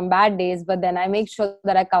on some bad days, but then I make sure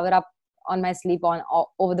that I cover up on my sleep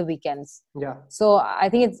over the weekends. Yeah. So I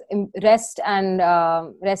think it's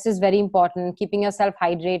rest is very important. Keeping yourself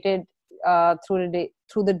hydrated through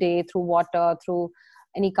the day, through water, through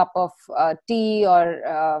any cup of tea or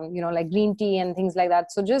like green tea and things like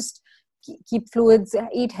that. So just keep fluids,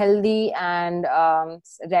 eat healthy, and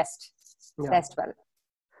rest Yeah. rest well.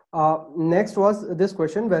 Next was this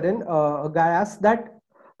question wherein a guy asked that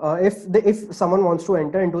if someone wants to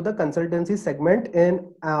enter into the consultancy segment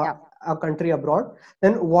in Yeah. a country abroad,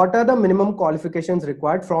 then what are the minimum qualifications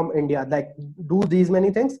required from India? Like, do these many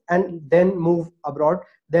things and then move abroad.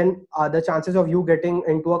 Then the chances of you getting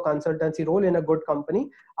into a consultancy role in a good company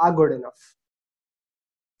are good enough.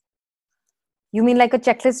 You mean like a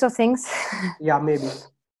checklist of things? Yeah, maybe.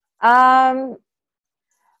 um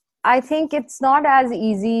I think it's not as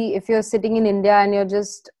easy if you're sitting in India and you're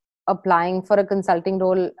just applying for a consulting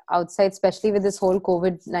role outside, especially with this whole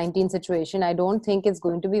COVID-19 situation. I don't think it's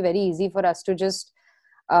going to be very easy for us to just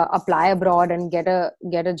apply abroad and get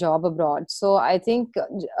a job abroad. So I think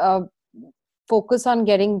focus on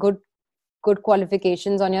getting good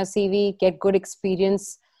qualifications on your CV, get good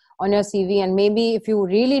experience on your CV, and maybe if you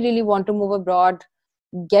really want to move abroad,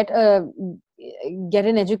 get an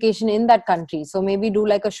education in that country. So maybe do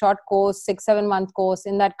like a short course, 6-7 month course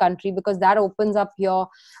in that country, because that opens up your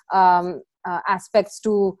aspects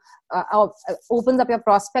to opens up your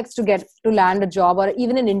prospects to get to land a job or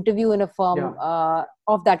even an interview in a firm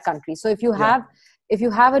of that country. So if you have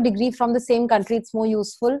a degree from the same country, it's more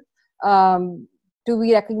useful to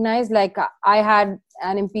be recognized. Like I had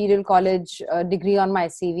an Imperial College degree on my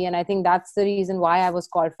CV, and I think that's the reason why I was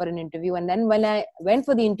called for an interview. And then when I went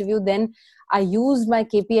for the interview, then I used my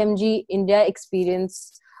KPMG India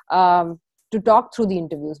experience to talk through the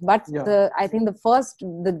interviews. But I think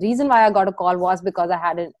the reason why I got a call was because I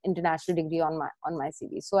had an international degree on my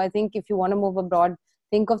CV. So I think if you want to move abroad,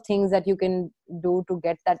 think of things that you can do to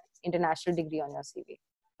get that international degree on your CV.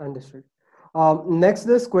 Understood. Next,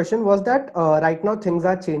 this question was that right now things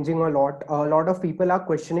are changing a lot. A lot of people are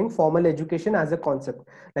questioning formal education as a concept,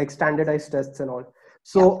 like standardized tests and all.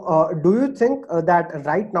 So do you think that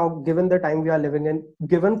right now, given the time we are living in,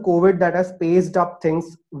 given COVID that has paced up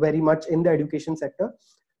things very much in the education sector,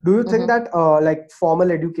 do you think that like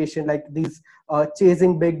formal education, like these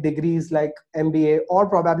chasing big degrees like MBA or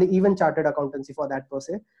probably even chartered accountancy for that per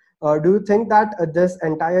se, do you think that this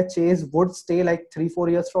entire chase would stay like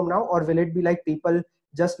 3-4 years from now, or will it be like people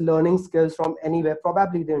just learning skills from anywhere,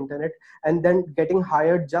 probably the internet, and then getting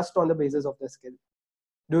hired just on the basis of the skill?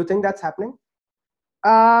 Do you think that's happening?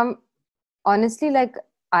 Honestly, like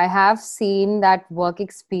I have seen that work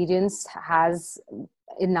experience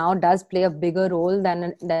it now does play a bigger role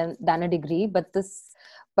than a degree, but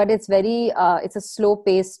it's very it's a slow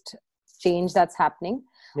paced change that's happening.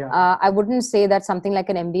 I wouldn't say that something like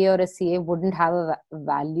an MBA or a CA wouldn't have a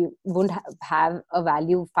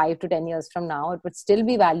value 5 to 10 years from now. It would still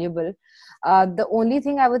be valuable. The only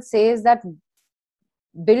thing I would say is that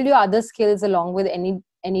build your other skills along with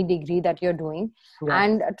any degree that you're doing,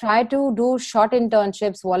 and try to do short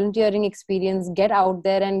internships, volunteering experience, get out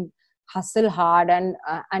there and hustle hard and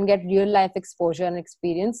get real life exposure and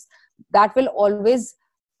experience. That will always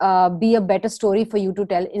be a better story for you to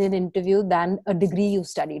tell in an interview than a degree you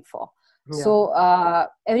studied for. So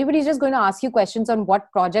everybody's just going to ask you questions on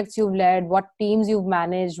what projects you've led, what teams you've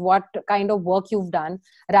managed, what kind of work you've done,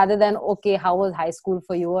 rather than, okay, how was high school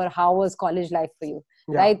for you or how was college life for you?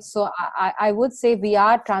 Right. So I would say we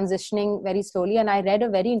are transitioning very slowly. And I read a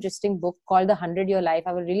very interesting book called The 100-Year Life.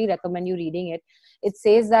 I would really recommend you reading it. It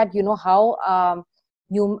says that, how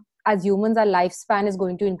as humans, our lifespan is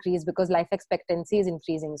going to increase because life expectancy is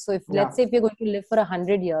increasing. So let's say if you're going to live for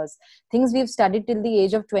 100 years, things we've studied till the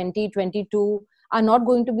age of 20, 22 are not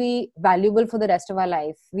going to be valuable for the rest of our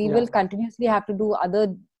life. We will continuously have to do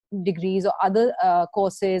other degrees or other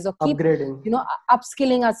courses, or keep upgrading,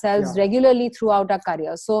 upskilling ourselves regularly throughout our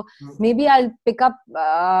career. So maybe I'll pick up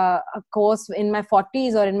a course in my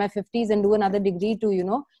 40s or in my 50s and do another degree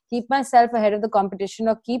to keep myself ahead of the competition,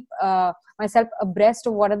 or keep myself abreast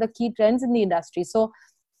of what are the key trends in the industry. So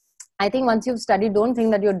I think once you've studied, don't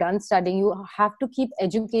think that you're done studying. You have to keep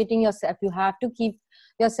educating yourself. You have to keep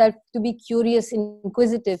yourself to be curious,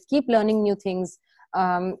 inquisitive, keep learning new things.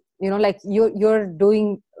 Like you're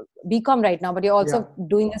doing BCom right now, but you're also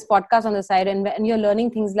doing this podcast on the side, and you're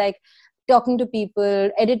learning things like talking to people,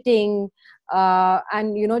 editing,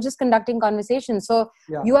 and just conducting conversations. So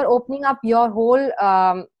you are opening up your whole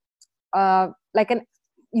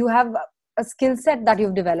you have a skill set that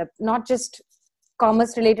you've developed, not just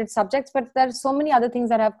commerce related subjects, but there are so many other things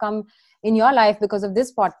that have come in your life because of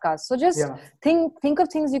this podcast. So just think of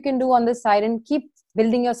things you can do on this side and keep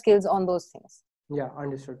building your skills on those things. Yeah,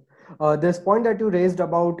 understood. This point that you raised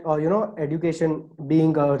about education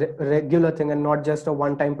being a regular thing and not just a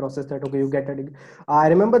one-time process that, okay, you get a degree. I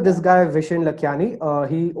remember this guy Vishen Lakhiani.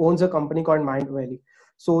 He owns a company called Mind Valley.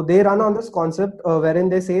 So they run on this concept wherein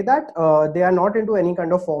they say that they are not into any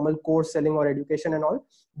kind of formal course selling or education and all.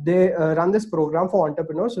 They run this program for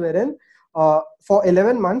entrepreneurs wherein for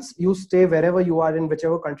 11 months you stay wherever you are, in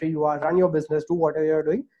whichever country you are, run your business, do whatever you're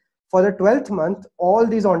doing. For the 12th month, all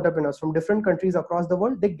these entrepreneurs from different countries across the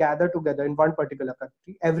world, they gather together in one particular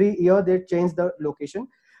country. Every year they change the location,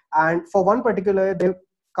 and for one particular year, they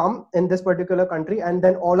come in this particular country, and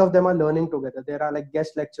then all of them are learning together. There are like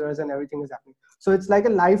guest lecturers and everything is happening. So it's like a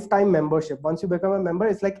lifetime membership. Once you become a member,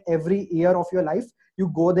 it's like every year of your life you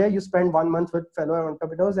go there, you spend 1 month with fellow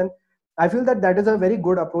entrepreneurs. And I feel that that is a very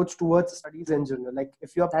good approach towards studies in general. Like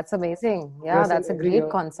if you're That's amazing. Yeah, progressing that's a every great year.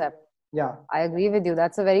 concept. Yeah. I agree with you.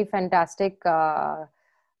 That's a very fantastic,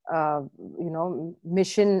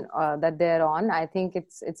 mission that they're on. I think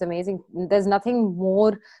it's amazing. There's nothing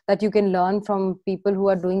more that you can learn from people who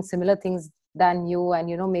are doing similar things than you,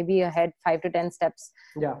 and maybe ahead 5 to 10 steps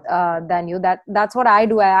Yeah. than you. That's what I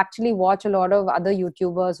do. I actually watch a lot of other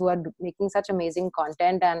YouTubers who are making such amazing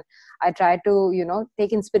content, and I try to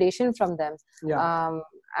take inspiration from them, Yeah.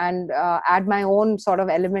 and add my own sort of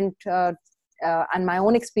element and my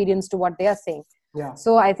own experience to what they are saying. Yeah.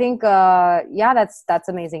 So I think that's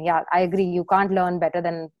amazing. Yeah, I agree. You can't learn better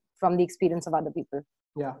than from the experience of other people.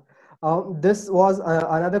 Yeah. This was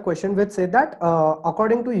another question which said that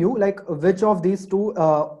according to you, like which of these two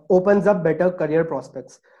opens up better career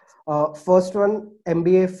prospects? First one,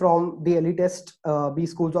 MBA from the elitist B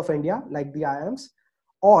schools of India, like the IIMs,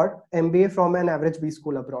 or MBA from an average B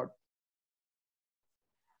school abroad?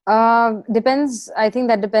 Depends. I think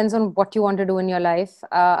that depends on what you want to do in your life.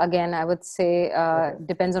 Again, I would say Okay.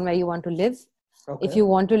 depends on where you want to live. Okay. If you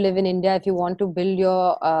want to live in India, if you want to build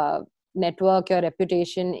your network, your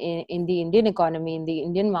reputation in the Indian economy, in the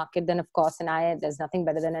Indian market, then of course there's nothing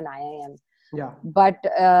better than an IIM. Yeah. But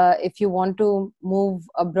if you want to move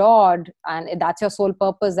abroad, and that's your sole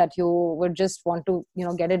purpose, that you would just want to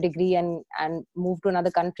get a degree and move to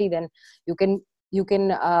another country, then you can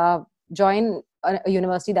join a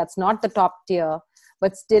university that's not the top tier,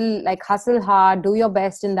 but still like hustle hard, do your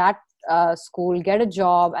best in that school, get a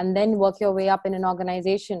job, and then work your way up in an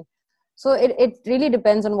organization. So it really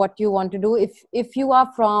depends on what you want to do. If you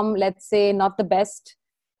are from, let's say, not the best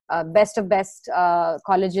of best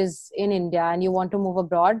colleges in India, and you want to move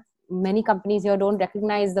abroad, many companies here don't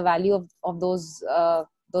recognize the value of those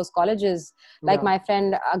colleges. Like Yeah. my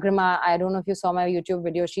friend Agrima, I don't know if you saw my YouTube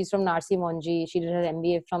video. She's from Narsi Monji. She did her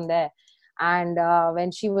MBA from there, and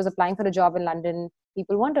when she was applying for a job in London,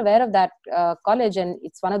 people weren't aware of that college, and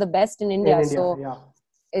it's one of the best in In India. India. So Yeah.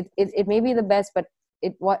 it may be the best, but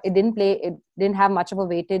it didn't have much of a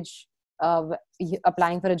weightage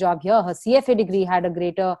applying for a job here. Her CFA degree had a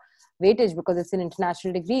greater weightage because it's an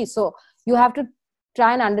international degree. So you have to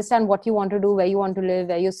try and understand what you want to do, where you want to live,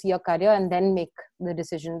 where you see your career, and then make the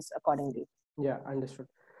decisions accordingly. Yeah. Understood.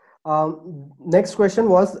 Next question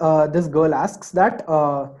was this girl asks that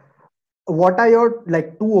what are your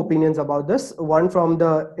like two opinions about this, one from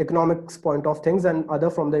the economics point of things and other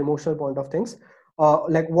from the emotional point of things.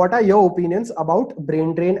 Like what are your opinions about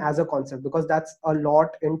brain drain as a concept, because that's a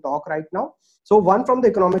lot in talk right now. So one from the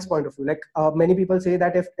economics point of view, like many people say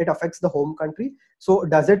that if it affects the home country, so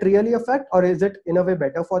does it really affect, or is it in a way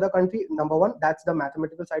better for the country? Number one, that's the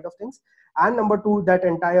mathematical side of things, and number two, that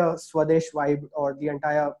entire Swadesh vibe or the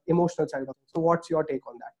entire emotional side of it. So what's your take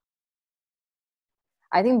on that?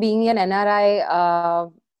 I think being an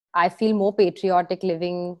NRI, I feel more patriotic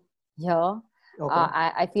living here. Okay.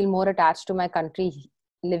 I feel more attached to my country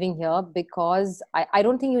living here, because I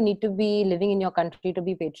don't think you need to be living in your country to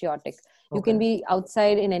be patriotic. You can be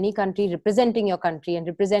outside in any country representing your country and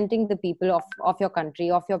representing the people of your country,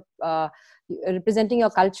 of your representing your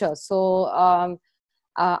culture. So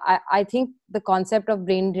I think the concept of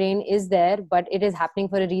brain drain is there, but it is happening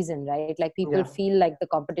for a reason, right? Like people Yeah. feel like the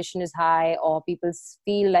competition is high, or people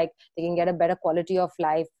feel like they can get a better quality of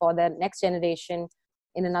life for their next generation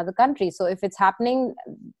in another country. So if it's happening,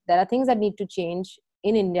 there are things that need to change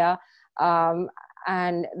in India,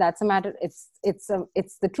 and that's a matter. It's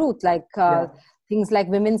the truth. Like Yeah. things like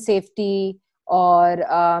women's safety, or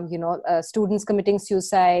students committing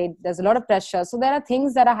suicide. There's a lot of pressure. So there are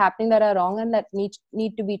things that are happening that are wrong and that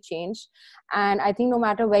need to be changed. And I think no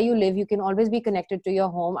matter where you live, you can always be connected to your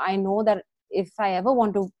home. I know that if I ever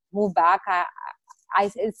want to move back,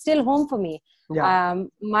 it's still home for me. Yeah.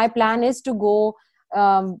 My plan is to go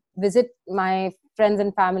visit my friends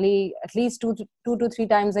and family at least two to three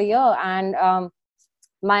times a year, and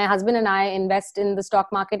my husband and I invest in the stock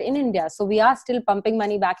market in India. So we are still pumping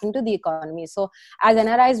money back into the economy. So as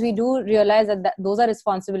NRIs, we do realize that those are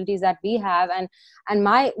responsibilities that we have. And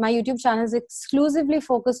my YouTube channel is exclusively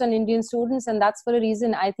focused on Indian students. And that's for a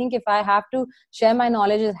reason. I think if I have to share my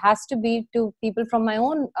knowledge, it has to be to people from my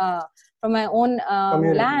own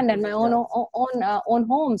land and my own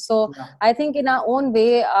home. So I think in our own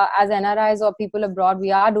way, as NRIs or people abroad,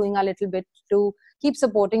 we are doing a little bit to keep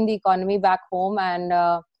supporting the economy back home, and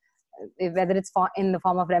whether it's in the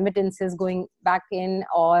form of remittances going back in,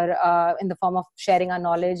 or in the form of sharing our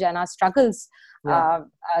knowledge and our struggles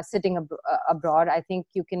sitting abroad. I think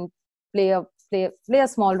you can play a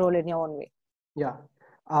small role in your own way. Yeah.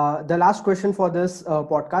 The last question for this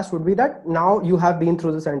podcast would be that now you have been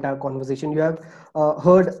through this entire conversation. You have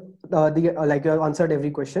heard like you have answered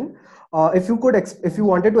every question. If you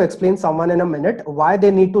wanted to explain someone in a minute why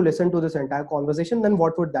they need to listen to this entire conversation, then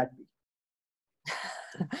what would that be?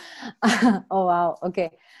 Oh wow.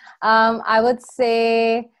 Okay. I would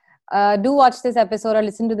say do watch this episode or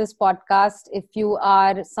listen to this podcast if you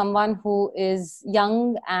are someone who is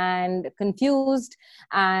young and confused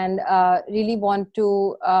and really want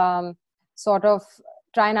to sort of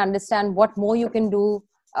try and understand what more you can do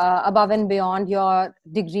above and beyond your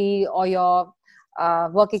degree or your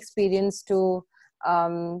work experience to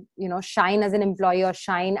shine as an employee or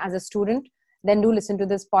shine as a student. Then do listen to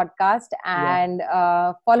this podcast and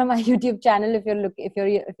follow my YouTube channel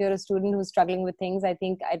if you're a student who's struggling with things. I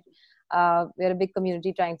think we're a big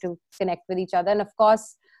community trying to connect with each other, and of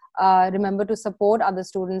course remember to support other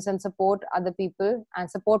students and support other people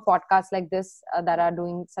and support podcasts like this that are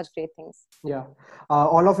doing such great things.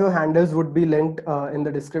 All of your handles would be linked in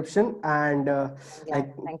the description, and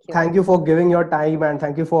thank you for giving your time, and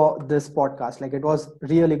thank you for this podcast. Like, it was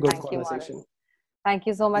really good conversation. Thank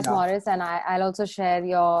you so much, Morris, and I'll also share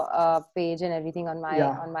your page and everything on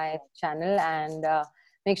my channel, and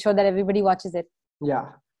make sure that everybody watches it. Yeah.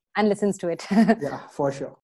 And listens to it. Yeah, for sure.